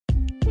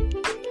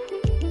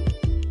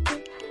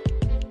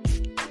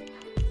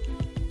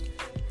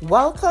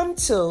Welcome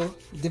to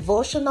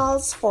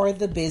Devotionals for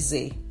the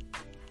Busy.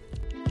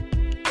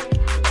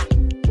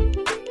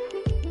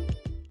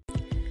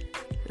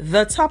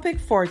 The topic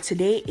for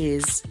today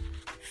is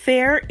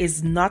Fear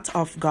is not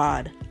of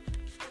God.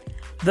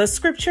 The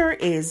scripture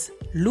is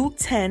Luke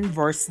 10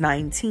 verse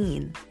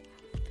 19.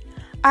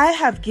 I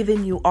have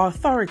given you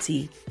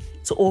authority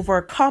to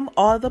overcome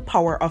all the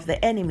power of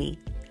the enemy.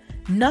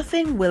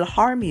 Nothing will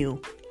harm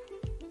you.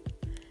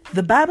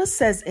 The Bible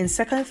says in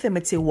 2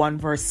 Timothy 1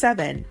 verse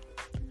 7,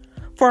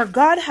 For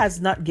God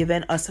has not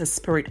given us a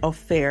spirit of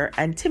fear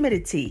and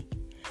timidity,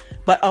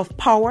 but of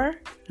power,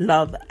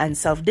 love, and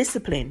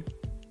self-discipline.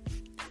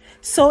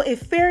 So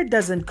if fear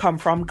doesn't come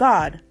from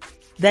God,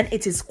 then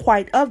it is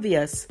quite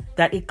obvious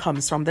that it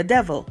comes from the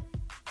devil.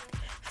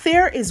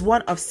 Fear is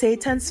one of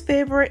Satan's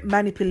favorite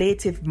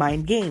manipulative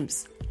mind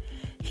games.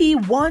 He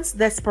wants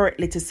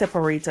desperately to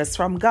separate us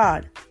from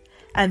God,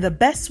 and the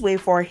best way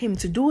for him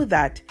to do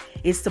that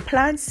is to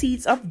plant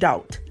seeds of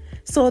doubt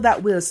so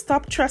that we'll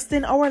stop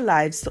trusting our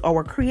lives to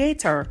our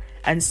Creator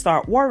and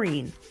start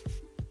worrying.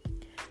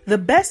 The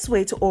best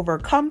way to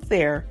overcome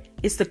fear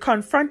is to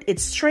confront it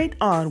straight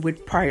on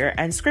with prayer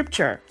and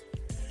scripture.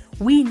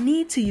 We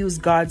need to use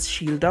God's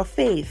shield of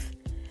faith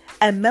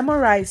and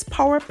memorize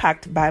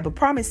power-packed Bible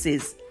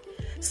promises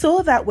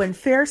so that when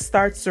fear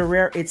starts to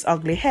rear its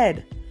ugly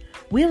head,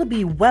 we'll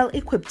be well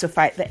equipped to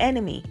fight the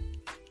enemy.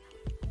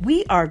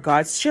 We are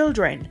God's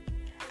children,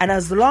 and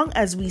as long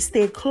as we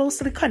stay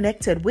closely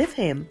connected with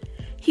Him,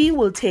 He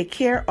will take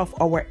care of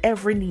our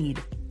every need.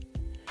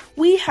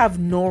 We have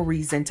no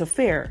reason to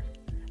fear,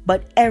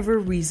 but every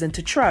reason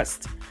to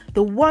trust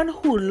the one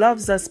who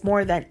loves us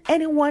more than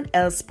anyone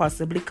else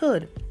possibly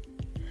could.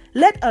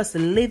 Let us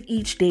live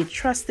each day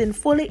trusting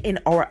fully in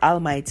our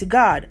Almighty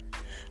God,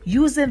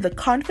 using the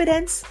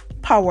confidence,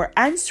 power,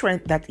 and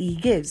strength that He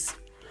gives.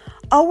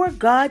 Our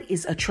God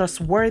is a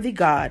trustworthy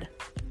God.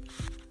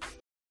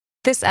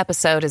 This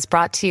episode is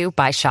brought to you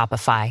by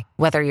Shopify.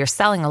 Whether you're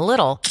selling a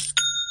little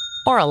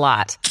or a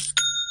lot,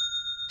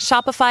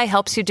 Shopify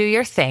helps you do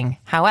your thing,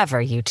 however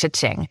you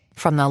cha-ching.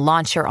 From the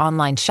launch your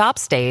online shop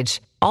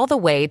stage, all the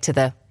way to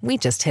the we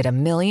just hit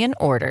 1 million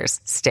orders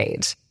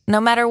stage.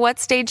 No matter what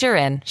stage you're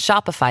in,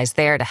 Shopify's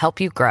there to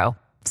help you grow.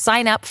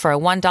 Sign up for a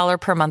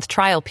 $1 per month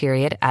trial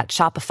period at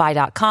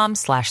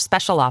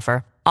shopify.com/special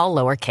offer, all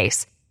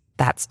lowercase.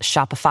 That's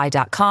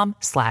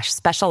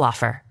shopify.com/special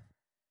offer.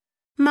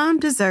 Mom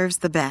deserves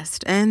the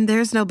best, and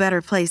there's no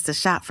better place to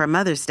shop for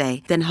Mother's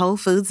Day than Whole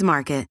Foods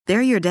Market.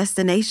 They're your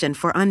destination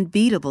for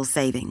unbeatable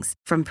savings,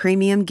 from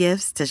premium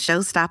gifts to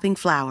show-stopping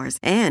flowers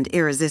and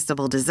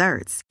irresistible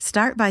desserts.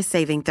 Start by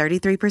saving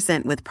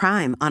 33% with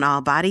Prime on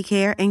all body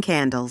care and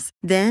candles.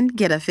 Then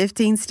get a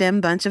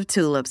 15-stem bunch of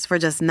tulips for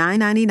just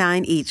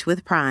 $9.99 each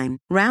with Prime.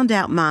 Round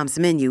out Mom's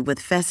menu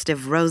with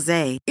festive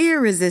rosé,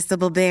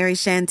 irresistible berry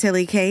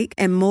chantilly cake,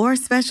 and more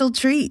special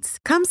treats.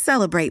 Come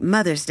celebrate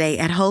Mother's Day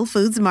at Whole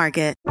Foods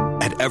Market.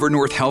 At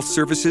Evernorth Health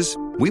Services,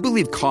 we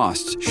believe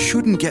costs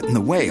shouldn't get in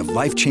the way of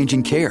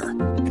life-changing care,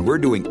 and we're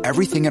doing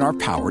everything in our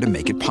power to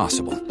make it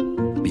possible.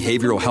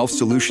 Behavioral health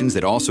solutions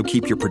that also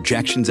keep your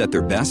projections at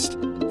their best?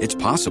 It's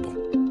possible.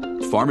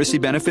 Pharmacy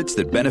benefits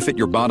that benefit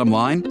your bottom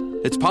line?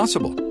 It's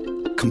possible.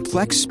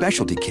 Complex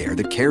specialty care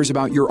that cares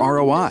about your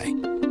ROI?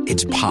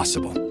 It's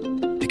possible.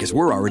 Because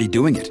we're already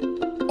doing it.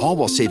 All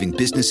while saving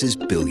businesses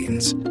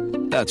billions.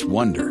 That's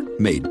Wonder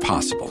made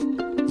possible.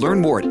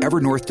 Learn more at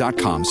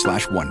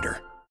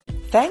evernorth.com/wonder.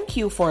 Thank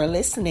you for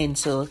listening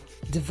to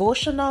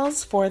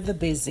Devotionals for the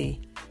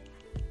Busy.